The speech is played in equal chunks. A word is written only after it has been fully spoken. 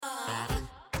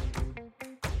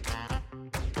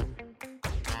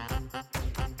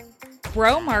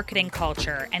Bro marketing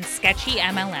culture and sketchy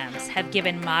MLMs have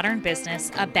given modern business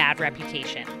a bad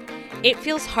reputation. It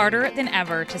feels harder than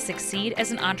ever to succeed as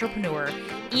an entrepreneur,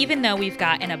 even though we've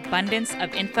got an abundance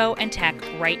of info and tech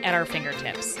right at our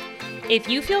fingertips. If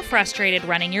you feel frustrated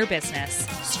running your business,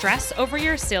 stress over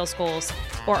your sales goals,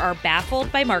 or are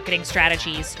baffled by marketing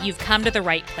strategies, you've come to the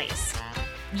right place.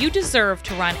 You deserve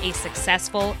to run a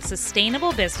successful,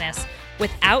 sustainable business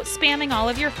without spamming all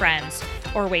of your friends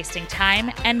or wasting time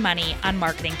and money on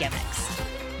marketing gimmicks.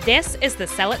 This is the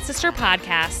Sell It Sister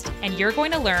podcast, and you're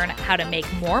going to learn how to make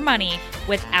more money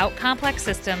without complex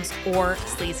systems or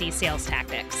sleazy sales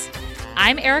tactics.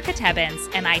 I'm Erica Tebbins,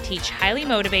 and I teach highly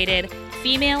motivated,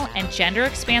 female and gender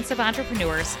expansive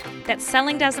entrepreneurs that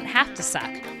selling doesn't have to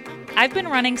suck. I've been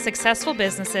running successful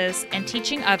businesses and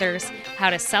teaching others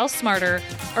how to sell smarter,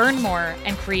 earn more,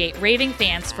 and create raving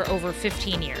fans for over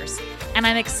 15 years. And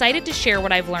I'm excited to share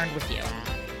what I've learned with you.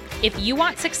 If you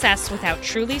want success without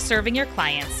truly serving your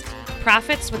clients,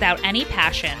 profits without any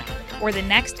passion, or the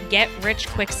next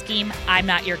get-rich-quick scheme, I'm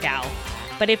not your gal.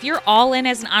 But if you're all in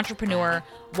as an entrepreneur,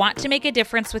 want to make a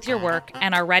difference with your work,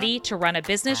 and are ready to run a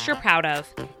business you're proud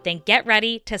of, then get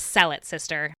ready to sell it,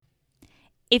 sister.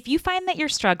 If you find that you're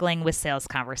struggling with sales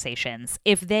conversations,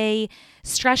 if they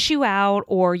stress you out,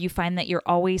 or you find that you're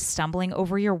always stumbling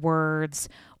over your words,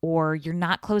 or you're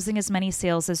not closing as many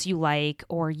sales as you like,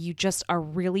 or you just are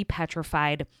really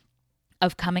petrified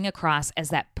of coming across as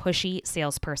that pushy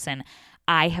salesperson,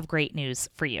 I have great news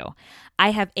for you.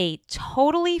 I have a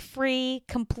totally free,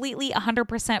 completely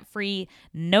 100% free,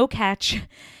 no catch,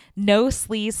 no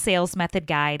sleaze sales method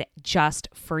guide just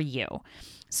for you.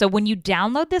 So when you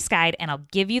download this guide, and I'll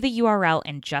give you the URL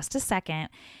in just a second,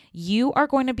 you are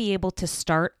going to be able to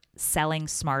start selling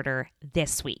smarter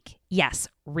this week. Yes,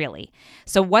 really.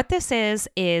 So what this is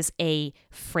a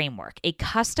framework, a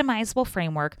customizable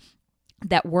framework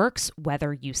that works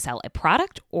whether you sell a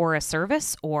product or a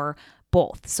service or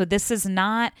both. So this is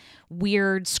not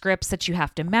weird scripts that you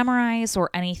have to memorize or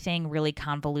anything really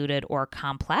convoluted or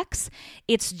complex.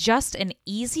 It's just an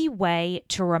easy way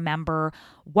to remember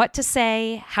what to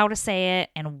say, how to say it,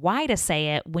 and why to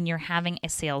say it when you're having a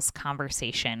sales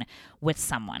conversation with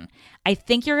someone. I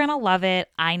think you're going to love it.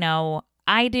 I know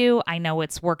I do. I know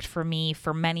it's worked for me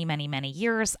for many, many, many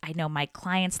years. I know my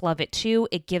clients love it too.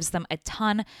 It gives them a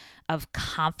ton of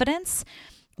confidence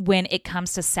when it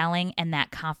comes to selling, and that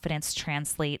confidence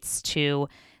translates to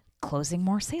closing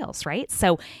more sales, right?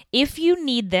 So if you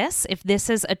need this, if this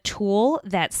is a tool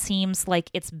that seems like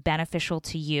it's beneficial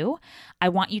to you, I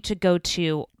want you to go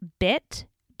to bit.ly/Sell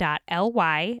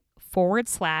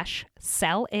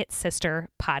It Sister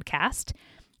podcast.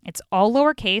 It's all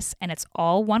lowercase and it's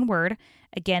all one word.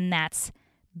 Again, that's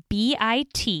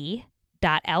bit.ly,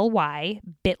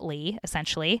 bit.ly,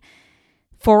 essentially,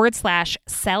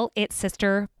 /Sell It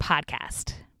Sister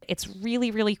podcast. It's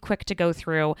really, really quick to go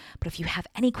through, but if you have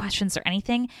any questions or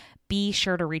anything, be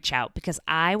sure to reach out, because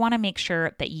I want to make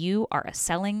sure that you are a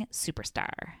selling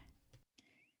superstar.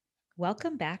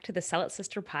 Welcome back to the Sell It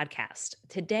Sister podcast.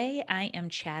 Today, I am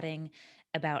chatting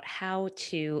about how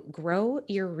to grow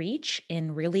your reach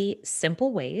in really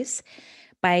simple ways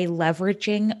by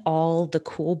leveraging all the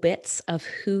cool bits of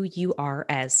who you are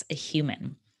as a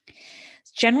human.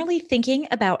 Generally, thinking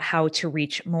about how to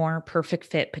reach more perfect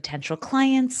fit potential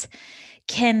clients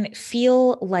can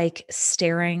feel like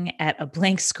staring at a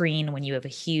blank screen when you have a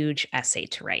huge essay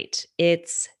to write.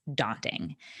 It's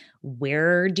daunting.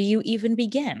 Where do you even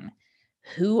begin?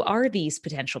 Who are these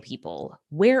potential people?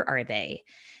 Where are they?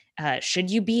 Should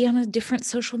you be on a different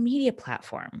social media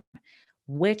platform?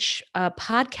 Which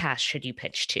podcast should you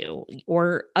pitch to,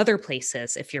 or other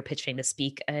places if you're pitching to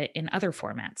speak in other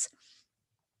formats?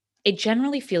 It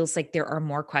generally feels like there are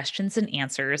more questions than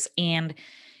answers, and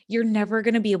you're never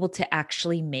going to be able to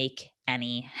actually make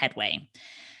any headway.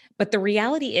 But the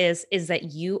reality is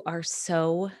that you are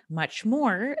so much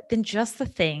more than just the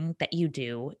thing that you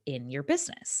do in your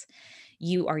business.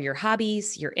 You are your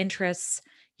hobbies, your interests,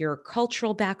 your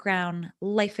cultural background,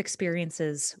 life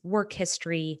experiences, work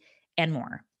history, and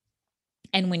more.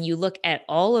 And when you look at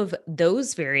all of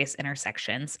those various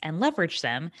intersections and leverage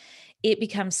them, it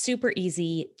becomes super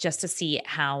easy just to see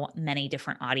how many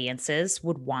different audiences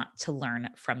would want to learn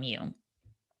from you.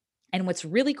 And what's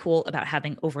really cool about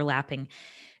having overlapping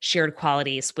shared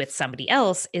qualities with somebody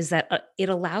else is that it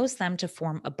allows them to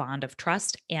form a bond of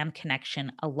trust and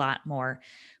connection a lot more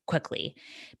quickly,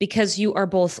 because you are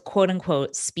both, quote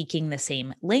unquote, speaking the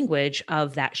same language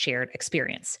of that shared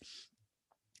experience.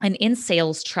 And in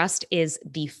sales, trust is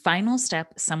the final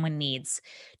step someone needs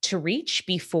to reach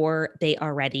before they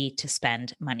are ready to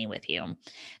spend money with you.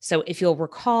 So if you'll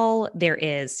recall, there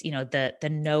is, the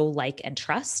know, like, and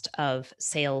trust of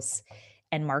sales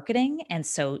and marketing. And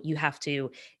so you have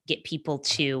to get people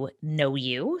to know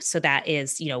you. So that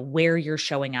is, where you're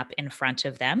showing up in front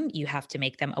of them. You have to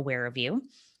make them aware of you.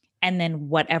 And then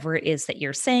whatever it is that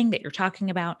you're saying, that you're talking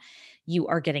about, you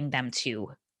are getting them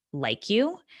to like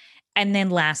you. And then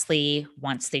lastly,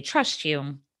 once they trust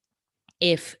you,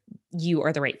 if you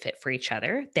are the right fit for each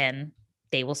other, then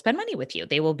they will spend money with you.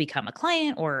 They will become a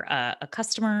client or a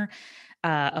customer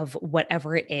of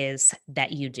whatever it is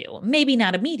that you do. Maybe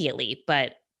not immediately,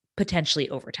 but potentially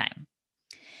over time.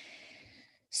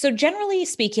 So, generally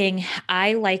speaking,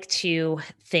 I like to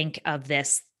think of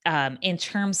this in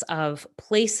terms of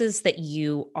places that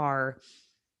you are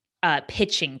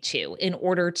pitching to in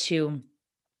order to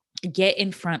get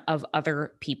in front of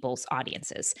other people's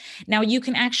audiences. Now, you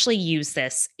can actually use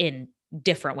this in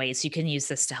different ways. You can use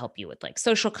this to help you with like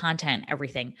social content,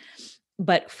 everything.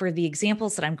 But for the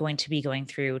examples that I'm going to be going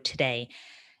through today,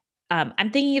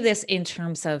 I'm thinking of this in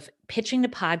terms of pitching to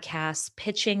podcasts,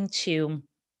 pitching to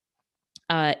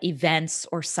events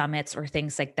or summits or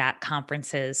things like that,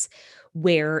 conferences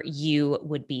where you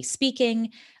would be speaking,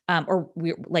 or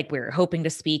we're hoping to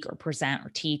speak or present or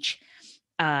teach.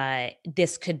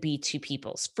 This could be to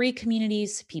people's free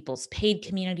communities, people's paid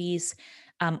communities,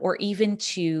 or even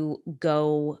to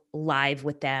go live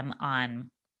with them on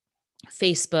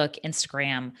Facebook,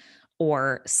 Instagram,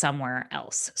 or somewhere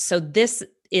else. So this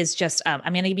is just,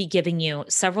 I'm going to be giving you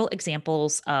several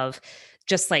examples of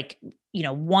just like,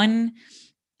 one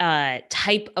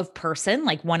type of person,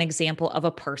 like one example of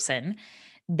a person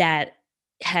that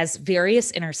has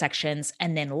various intersections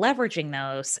and then leveraging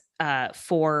those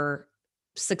for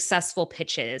successful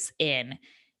pitches in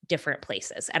different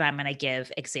places. And I'm going to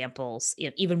give examples,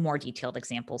 even more detailed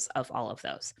examples of all of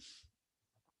those.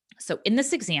 So in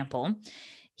this example,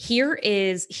 here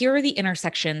are the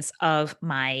intersections of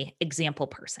my example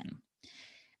person.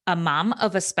 A mom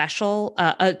of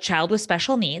a child with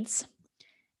special needs.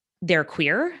 They're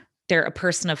queer. They're a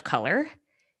person of color.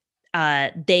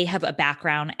 They have a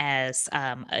background as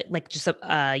just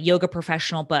a yoga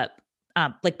professional, but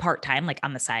like part-time, like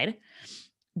on the side.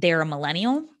 They're a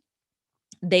millennial.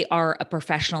 They are a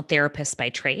professional therapist by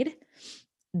trade.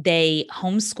 They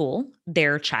homeschool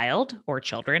their child or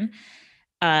children.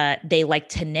 They like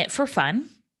to knit for fun,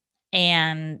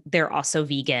 and they're also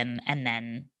vegan. And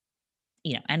then,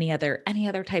 any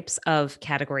other types of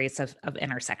categories of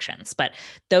intersections. But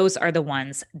those are the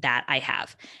ones that I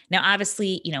have. Now,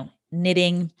 obviously,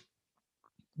 knitting,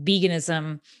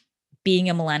 veganism, being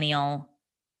a millennial,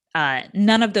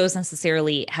 none of those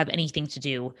necessarily have anything to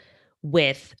do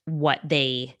with what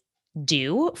they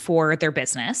do for their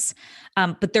business.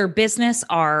 But their business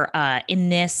are in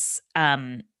this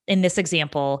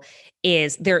example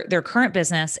is their current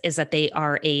business is that they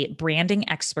are a branding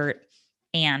expert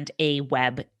and a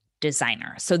web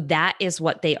designer. So that is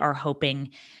what they are hoping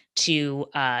to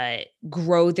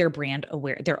grow their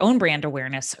own brand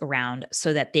awareness around,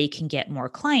 so that they can get more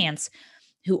clients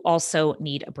who also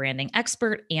need a branding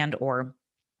expert and or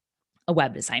a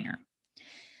web designer.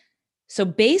 So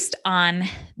based on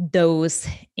those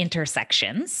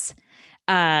intersections,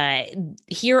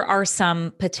 here are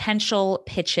some potential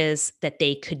pitches that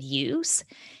they could use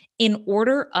in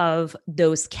order of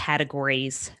those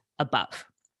categories above.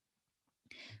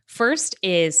 First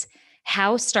is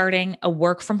how starting a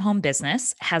work from home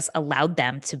business has allowed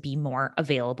them to be more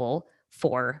available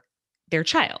for their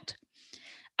child.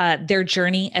 Their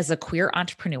journey as a queer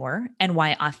entrepreneur and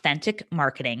why authentic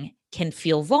marketing can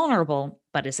feel vulnerable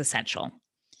but is essential.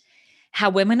 How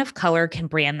women of color can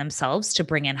brand themselves to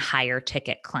bring in higher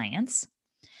ticket clients.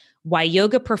 Why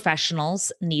yoga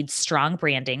professionals need strong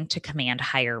branding to command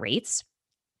higher rates.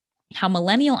 How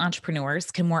millennial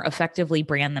entrepreneurs can more effectively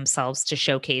brand themselves to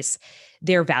showcase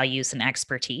their values and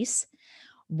expertise.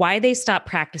 Why they stopped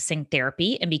practicing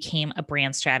therapy and became a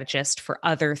brand strategist for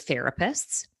other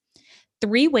therapists.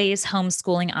 3 ways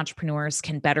homeschooling entrepreneurs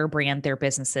can better brand their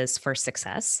businesses for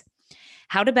success.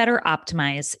 How to better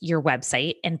optimize your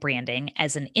website and branding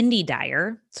as an indie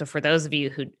dyer. So for those of you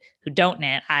who don't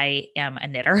knit, I am a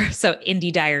knitter. So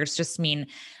indie dyers just mean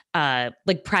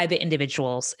like private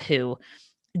individuals who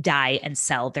dye and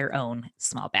sell their own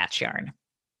small batch yarn.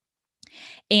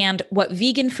 And what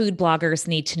vegan food bloggers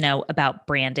need to know about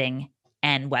branding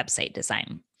and website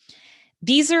design.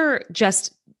 These are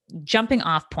just jumping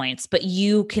off points, but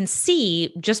you can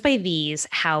see just by these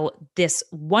how this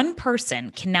one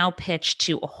person can now pitch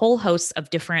to a whole host of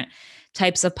different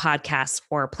types of podcasts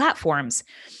or platforms,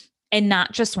 and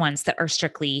not just ones that are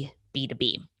strictly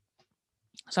B2B.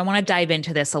 So I want to dive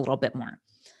into this a little bit more.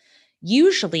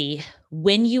 Usually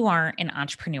when you are an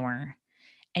entrepreneur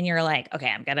and you're like, okay,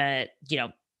 I'm going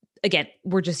to, again,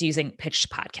 we're just using pitched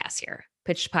podcasts here,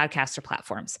 pitched podcasts or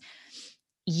platforms.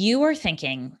 You are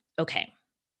thinking, okay,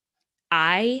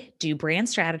 I do brand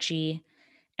strategy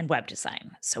and web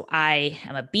design. So I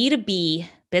am a B2B,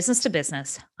 business to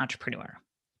business entrepreneur.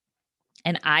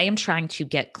 And I am trying to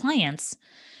get clients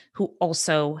who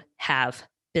also have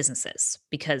businesses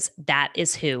because that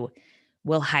is who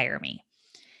will hire me.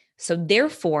 So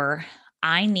therefore,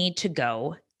 I need to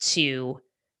go to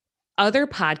other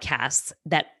podcasts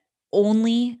that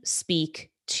only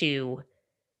speak to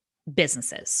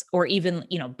businesses or even,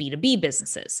 B2B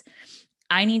businesses.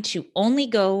 I need to only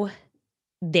go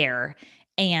there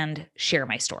and share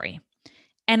my story.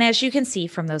 And as you can see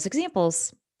from those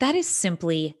examples, that is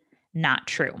simply not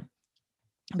true.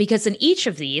 Because in each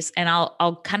of these, and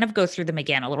I'll kind of go through them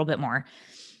again a little bit more,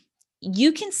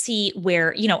 you can see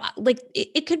where,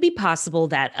 it could be possible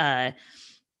that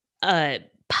a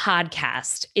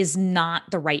podcast is not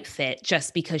the right fit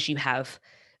just because you have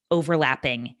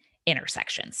overlapping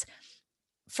intersections.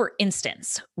 For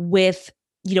instance, with,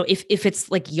 if it's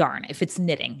like yarn, if it's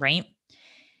knitting, right?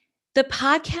 The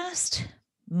podcast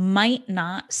might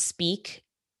not speak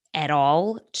at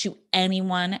all to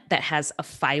anyone that has a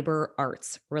fiber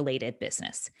arts related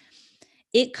business.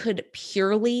 It could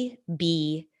purely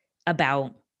be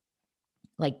about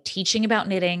like teaching about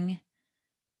knitting,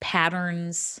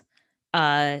 patterns,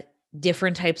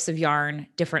 different types of yarn,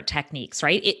 different techniques,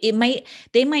 right?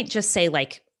 They might just say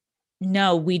like,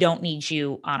 no, we don't need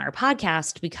you on our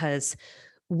podcast because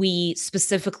we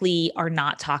specifically are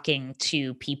not talking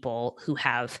to people who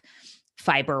have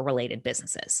fiber related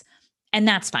businesses. And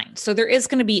that's fine. So there is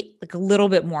going to be like a little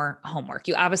bit more homework.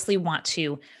 You obviously want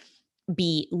to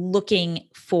be looking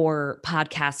for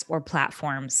podcasts or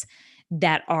platforms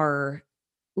that are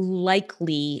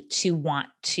likely to want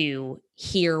to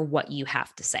hear what you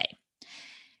have to say.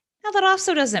 Now, that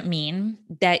also doesn't mean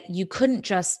that you couldn't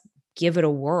just give it a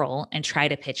whirl and try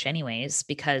to pitch anyways,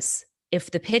 because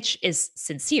if the pitch is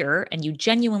sincere and you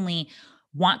genuinely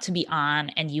want to be on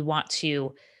and you want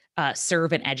to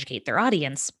serve and educate their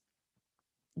audience,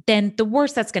 then the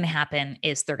worst that's going to happen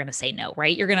is they're going to say no,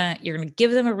 right? You're going to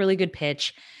give them a really good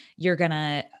pitch. You're going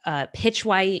to pitch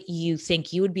why you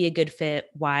think you would be a good fit,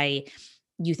 why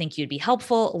you think you'd be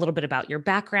helpful, a little bit about your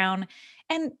background.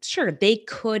 And sure, they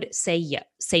could say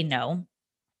no,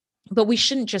 but we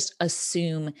shouldn't just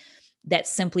assume that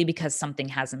simply because something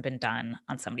hasn't been done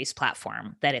on somebody's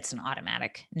platform that it's an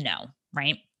automatic no,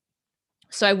 right?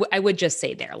 So I would just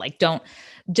say there, like, don't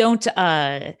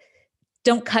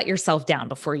cut yourself down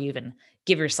before you even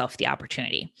give yourself the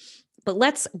opportunity. But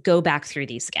let's go back through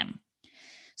these again.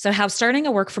 So how starting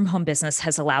a work from home business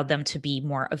has allowed them to be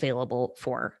more available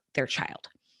for their child.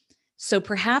 So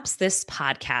perhaps this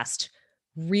podcast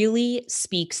really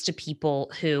speaks to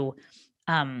people who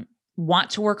want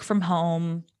to work from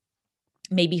home,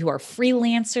 maybe who are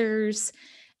freelancers,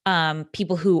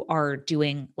 people who are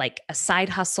doing like a side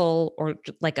hustle or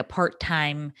like a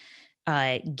part-time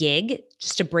gig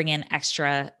just to bring in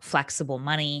extra flexible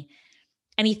money,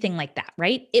 anything like that,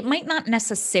 right? It might not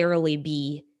necessarily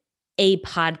be a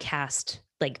podcast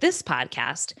like this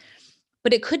podcast,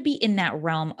 but it could be in that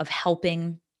realm of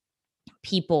helping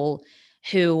people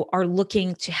who are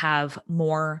looking to have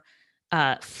more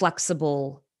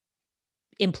flexible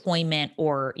employment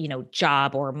or,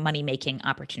 job or money-making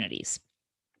opportunities.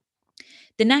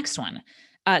 The next one,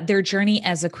 their journey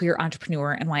as a queer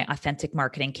entrepreneur and why authentic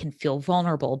marketing can feel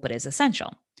vulnerable but is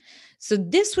essential. So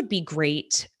this would be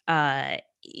great.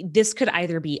 This could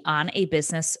either be on a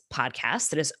business podcast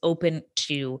that is open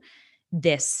to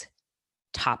this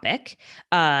topic,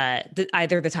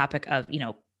 either the topic of,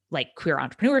 like queer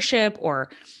entrepreneurship or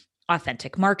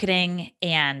authentic marketing.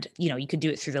 And, you could do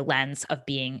it through the lens of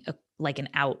being like an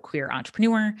out queer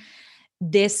entrepreneur.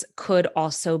 This could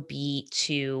also be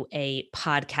to a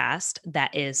podcast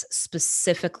that is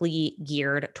specifically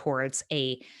geared towards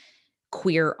a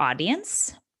queer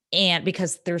audience. And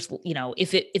because there's,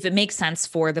 if it makes sense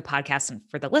for the podcast and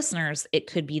for the listeners, it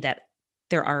could be that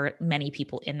there are many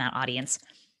people in that audience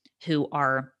who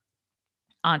are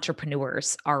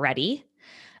entrepreneurs already.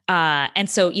 And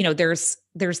so, there's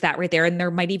that right there. And there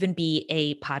might even be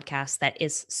a podcast that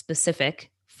is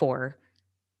specific for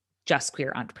just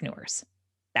queer entrepreneurs.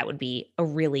 That would be a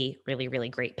really, really, really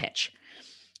great pitch.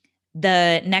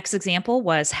 The next example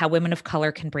was how women of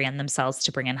color can brand themselves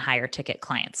to bring in higher ticket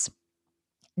clients.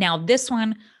 Now, this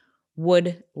one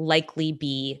would likely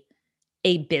be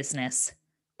a business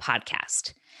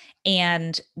podcast.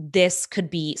 And this could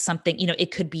be something,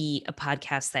 it could be a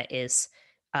podcast that is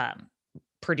um,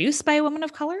 produced by a woman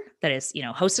of color, that is,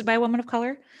 hosted by a woman of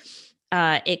color.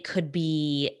 It could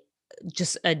be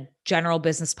just a general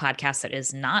business podcast that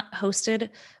is not hosted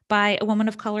by a woman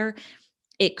of color.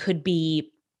 It could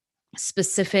be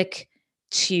specific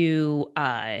to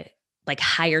like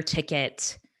higher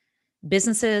ticket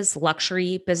businesses,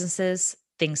 luxury businesses,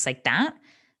 things like that.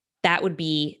 That would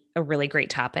be a really great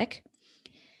topic.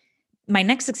 My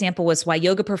next example was why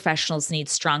yoga professionals need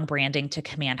strong branding to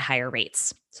command higher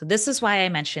rates. So this is why I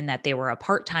mentioned that they were a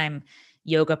part-time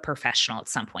yoga professional at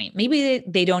some point. Maybe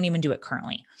they don't even do it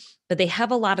currently, but they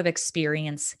have a lot of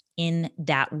experience in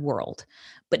that world.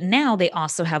 But now they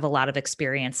also have a lot of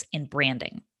experience in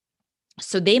branding.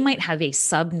 So they might have a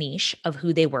sub niche of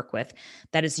who they work with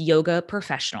that is yoga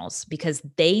professionals, because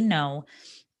they know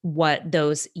what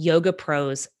those yoga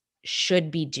pros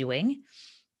should be doing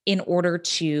in order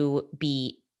to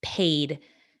be paid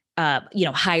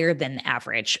higher than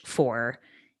average for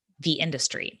the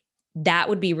industry. That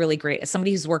would be really great. As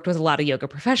somebody who's worked with a lot of yoga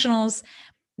professionals,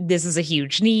 this is a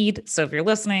huge need. So if you're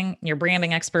listening, you're a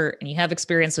branding expert and you have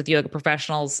experience with yoga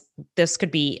professionals, this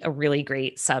could be a really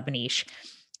great sub niche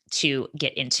to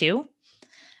get into.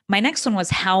 My next one was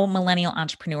how millennial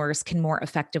entrepreneurs can more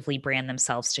effectively brand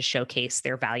themselves to showcase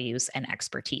their values and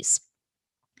expertise.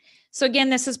 So again,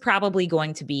 this is probably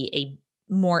going to be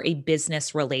a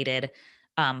business related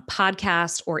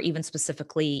podcast, or even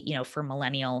specifically, for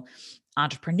millennial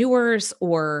entrepreneurs,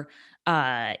 or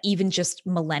even just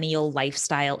millennial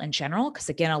lifestyle in general. Because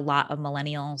again, a lot of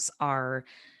millennials are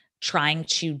trying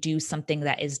to do something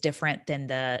that is different than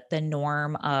the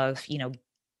norm of,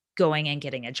 going and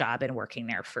getting a job and working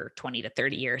there for 20 to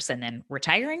 30 years and then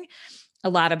retiring. A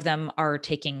lot of them are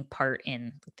taking part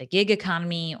in the gig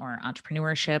economy or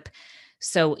entrepreneurship.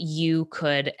 So you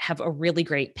could have a really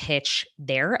great pitch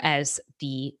there as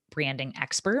the branding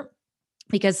expert.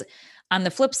 Because on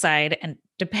the flip side, and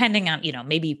depending on,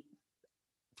 maybe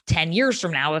 10 years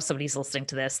from now, if somebody's listening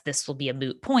to this will be a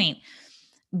moot point.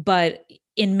 But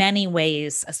in many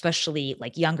ways, especially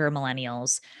like younger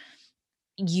millennials,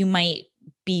 you might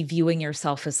be viewing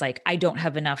yourself as like, I don't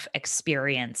have enough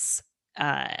experience.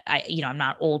 I'm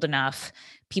not old enough.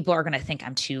 People are going to think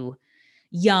I'm too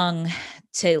young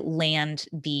to land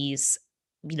these,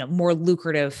 more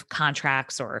lucrative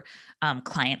contracts or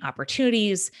client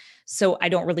opportunities. So I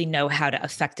don't really know how to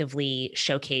effectively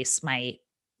showcase my,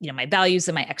 my values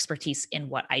and my expertise in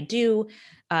what I do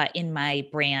in my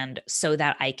brand, so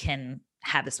that I can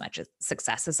have as much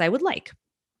success as I would like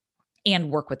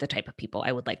and work with the type of people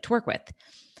I would like to work with.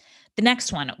 The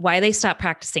next one, why they stopped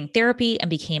practicing therapy and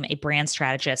became a brand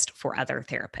strategist for other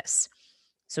therapists.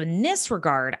 So in this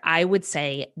regard, I would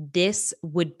say this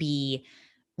would be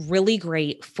really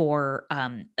great for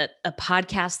a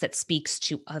podcast that speaks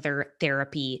to other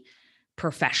therapy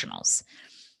professionals.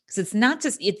 Because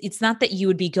it's not that you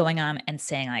would be going on and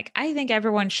saying like, I think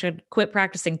everyone should quit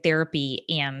practicing therapy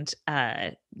and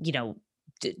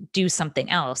do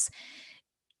something else.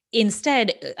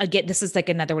 Instead, again, this is like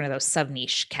another one of those sub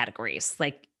niche categories.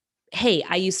 Like, hey,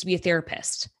 I used to be a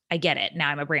therapist. I get it. Now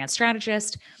I'm a brand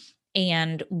strategist.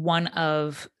 And one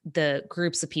of the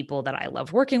groups of people that I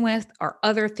love working with are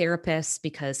other therapists,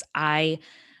 because I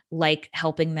like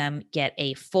helping them get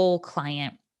a full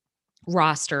client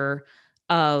roster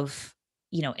of,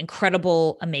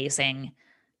 incredible, amazing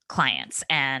clients.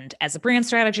 And as a brand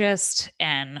strategist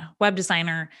and web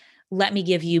designer, let me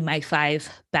give you my 5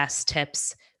 best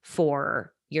tips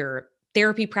for your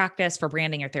therapy practice, for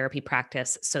branding your therapy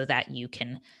practice, so that you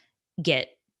can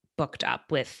get booked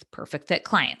up with perfect fit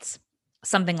clients,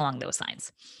 something along those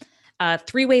lines.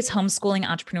 3 ways homeschooling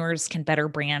entrepreneurs can better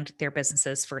brand their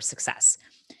businesses for success.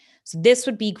 So this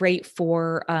would be great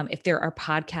for if there are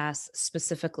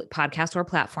podcasts or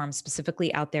platforms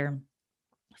specifically out there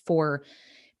for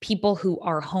people who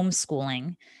are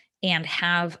homeschooling and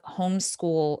have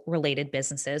homeschool related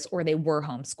businesses, or they were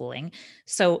homeschooling.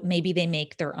 So maybe they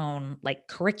make their own like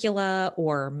curricula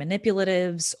or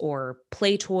manipulatives or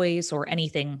play toys or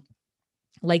anything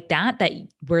like that,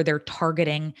 where they're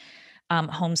targeting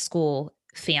homeschool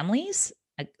families.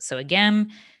 So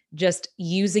again, just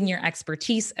using your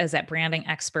expertise as that branding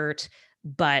expert,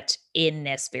 but in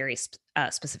this very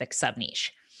specific sub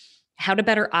niche. How to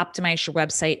better optimize your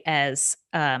website as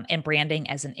and branding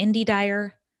as an indie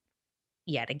dyer.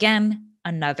 Yet again,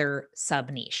 another sub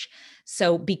niche.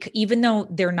 So even though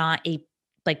they're not a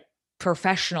like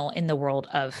professional in the world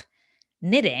of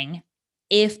knitting,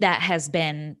 if that has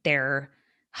been their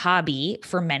hobby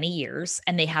for many years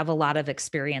and they have a lot of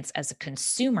experience as a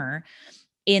consumer,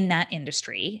 in that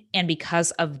industry. And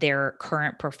because of their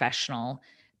current professional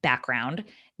background,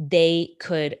 they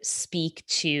could speak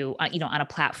to, on a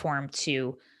platform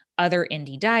to other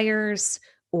indie dyers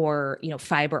or,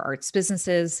 fiber arts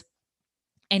businesses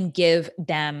and give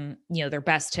them, their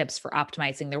best tips for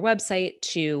optimizing their website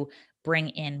to bring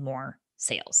in more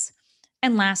sales.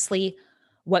 And lastly,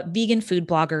 what vegan food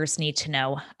bloggers need to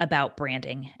know about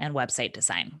branding and website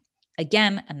design.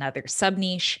 Again, another sub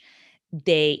niche.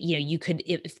 You could,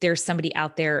 if there's somebody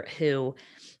out there who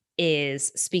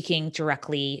is speaking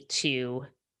directly to,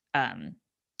 um,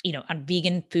 on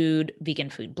vegan food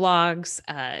blogs,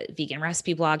 vegan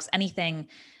recipe blogs, anything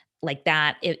like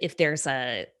that. If there's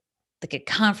a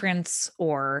conference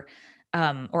or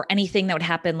anything that would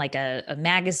happen, like a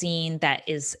magazine that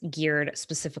is geared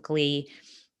specifically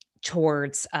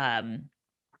towards,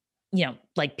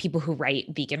 like people who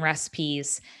write vegan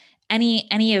recipes,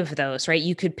 any of those, right?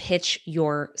 You could pitch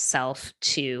yourself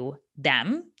to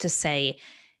them to say,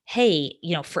 hey,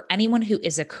 for anyone who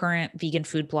is a current vegan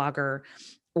food blogger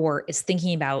or is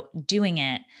thinking about doing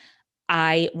it,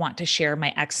 I want to share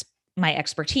my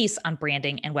expertise on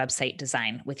branding and website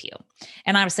design with you.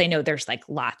 And obviously, I know there's like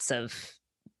lots of,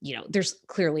 there's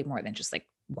clearly more than just like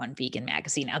one vegan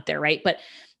magazine out there, right? But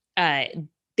uh,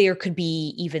 there could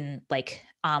be even like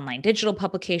online digital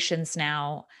publications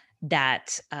now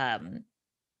that are,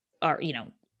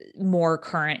 more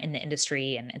current in the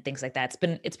industry and things like that.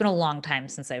 It's been a long time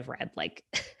since I've read like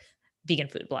vegan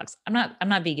food blogs. I'm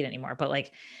not vegan anymore, but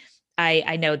like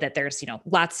I know that there's,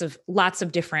 lots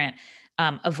of different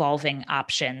evolving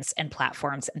options and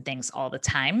platforms and things all the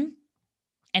time.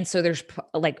 And so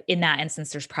like in that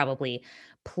instance, there's probably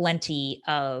plenty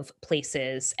of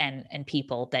places and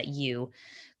people that you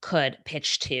could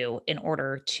pitch to in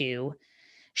order to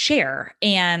share.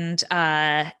 And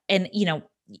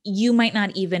you might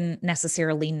not even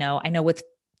necessarily know. I know with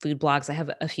food blogs, I have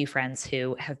a few friends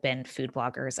who have been food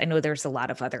bloggers. I know there's a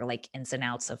lot of other like ins and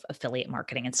outs of affiliate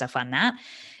marketing and stuff on that.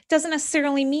 It doesn't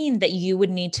necessarily mean that you would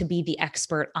need to be the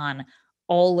expert on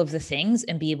all of the things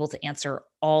and be able to answer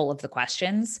all of the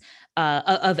questions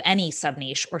of any sub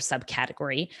niche or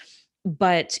subcategory,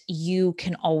 but you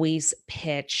can always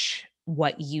pitch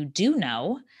what you do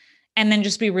know and then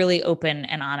just be really open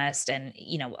and honest. And,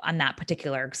 on that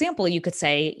particular example, you could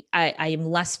say, I am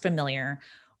less familiar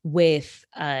with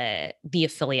the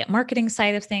affiliate marketing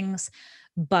side of things,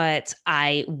 but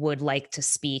I would like to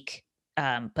speak.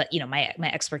 But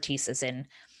my expertise is in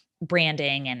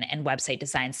branding and website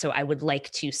design. So I would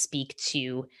like to speak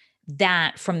to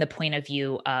that from the point of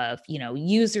view of,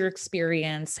 user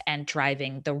experience and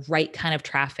driving the right kind of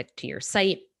traffic to your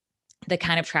site, the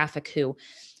kind of traffic who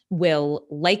will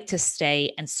like to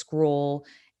stay and scroll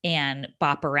and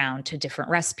bop around to different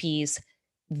recipes,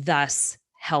 thus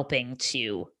helping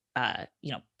to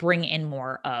bring in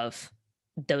more of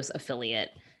those affiliate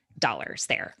dollars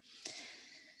there.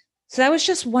 So that was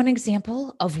just one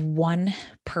example of one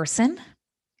person.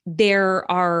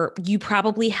 You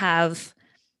probably have,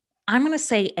 I'm going to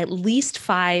say, at least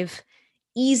 5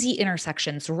 easy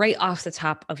intersections right off the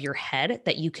top of your head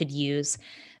that you could use,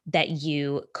 that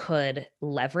you could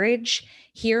leverage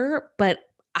here. But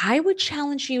I would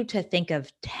challenge you to think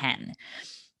of 10.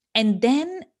 And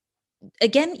then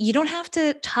again, you don't have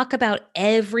to talk about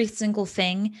every single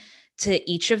thing to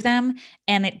each of them.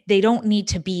 And they don't need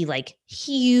to be like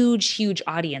huge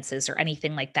audiences or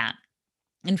anything like that.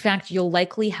 In fact, you'll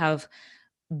likely have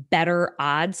better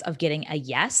odds of getting a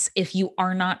yes if you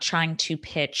are not trying to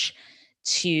pitch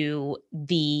to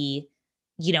the,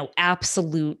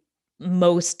 absolute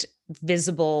most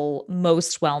visible,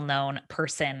 most well-known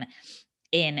person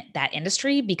in that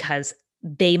industry, because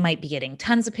they might be getting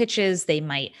tons of pitches. They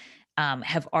might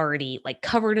have already like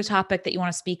covered a topic that you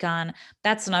want to speak on.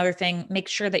 That's another thing. Make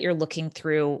sure that you're looking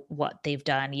through what they've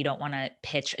done. You don't want to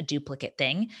pitch a duplicate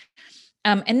thing.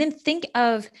 And then think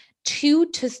of 2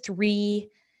 to 3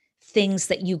 things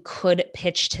that you could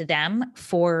pitch to them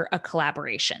for a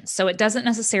collaboration. So it doesn't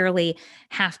necessarily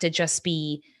have to just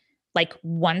be like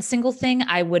one single thing.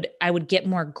 I would get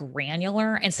more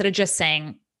granular instead of just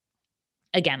saying,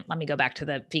 again, let me go back to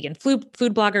the vegan food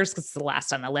bloggers because it's the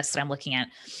last on the list that I'm looking at.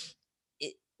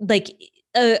 Like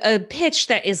a pitch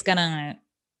that is going to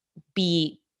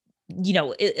be,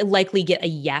 likely get a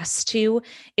yes to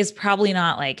is probably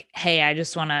not like, hey, I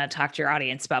just want to talk to your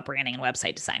audience about branding and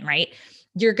website design, right?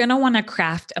 You're going to want to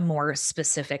craft a more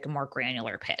specific, more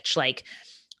granular pitch, like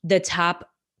the top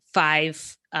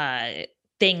 5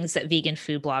 things that vegan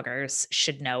food bloggers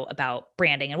should know about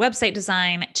branding and website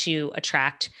design to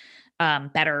attract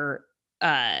better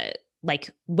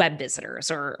like web visitors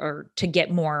or to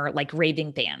get more like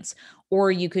raving fans.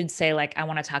 Or you could say like, I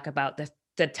want to talk about the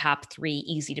top 3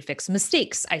 easy to fix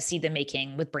mistakes I see them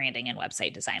making with branding and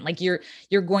website design. Like you're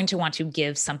going to want to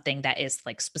give something that is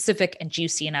like specific and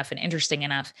juicy enough and interesting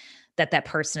enough that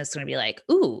person is going to be like,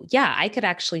 ooh, yeah, I could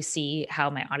actually see how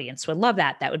my audience would love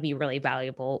that. That would be really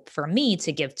valuable for me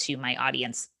to give to my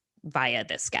audience via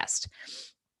this guest.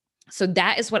 So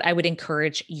that is what I would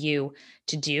encourage you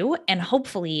to do. And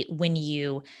hopefully when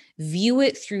you view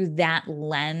it through that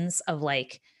lens of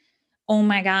like, oh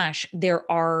my gosh,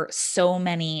 there are so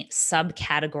many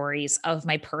subcategories of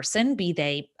my person, be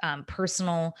they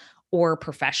personal or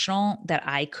professional, that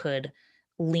I could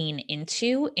lean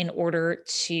into in order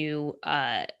to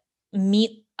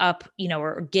meet up,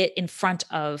 or get in front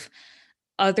of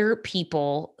other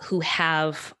people who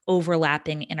have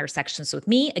overlapping intersections with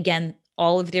me. Again,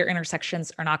 all of their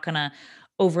intersections are not going to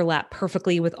overlap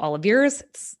perfectly with all of yours.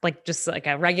 It's like just like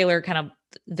a regular kind of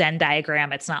Venn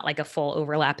diagram. It's not like a full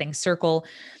overlapping circle.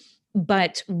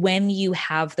 But when you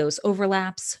have those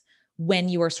overlaps, when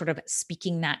you are sort of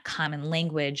speaking that common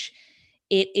language,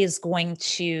 it is going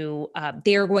to,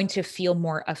 they're going to feel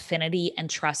more affinity and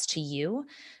trust to you,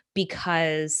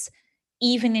 because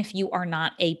even if you are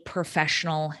not a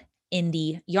professional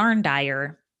indie yarn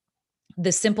dyer,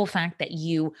 the simple fact that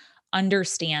you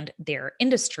understand their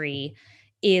industry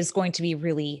is going to be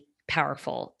really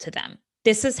powerful to them.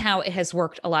 This is how it has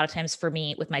worked a lot of times for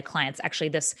me with my clients. Actually,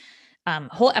 this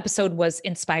whole episode was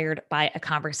inspired by a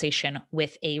conversation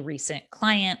with a recent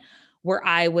client where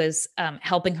I was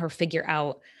helping her figure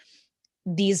out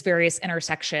these various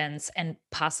intersections and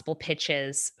possible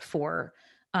pitches for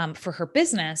her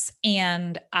business.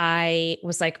 And I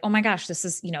was like, oh my gosh, this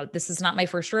is not my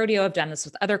first rodeo. I've done this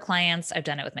with other clients. I've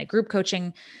done it with my group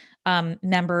coaching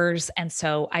members. And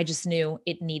so I just knew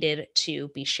it needed to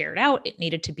be shared out. It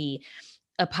needed to be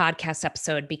a podcast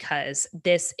episode, because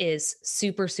this is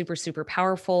super, super, super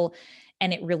powerful,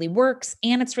 and it really works,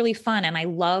 and it's really fun. And I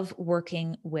love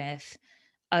working with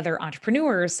other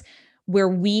entrepreneurs where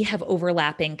we have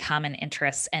overlapping common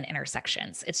interests and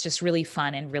intersections. It's just really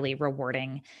fun and really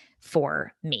rewarding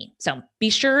for me. So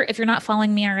be sure, if you're not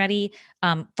following me already,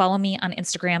 follow me on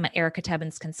Instagram at Erica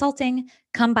Tebbins Consulting.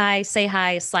 Come by, say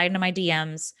hi, slide into my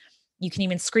DMs. You can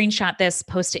even screenshot this,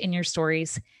 post it in your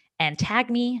stories, and tag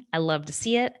me. I love to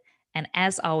see it. And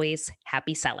as always,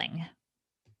 happy selling.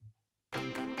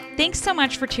 Thanks so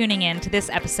much for tuning in to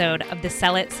this episode of the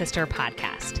Sell It Sister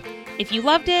podcast. If you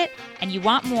loved it and you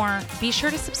want more, be sure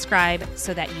to subscribe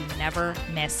so that you never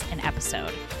miss an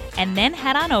episode. And then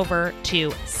head on over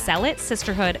to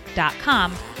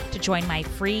sellitsisterhood.com to join my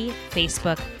free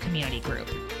Facebook community group.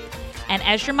 And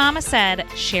as your mama said,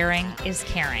 sharing is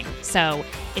caring. So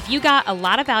if you got a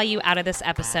lot of value out of this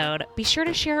episode, be sure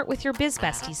to share it with your biz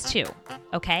besties too,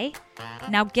 okay?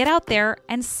 Now get out there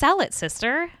and sell it,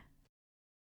 sister.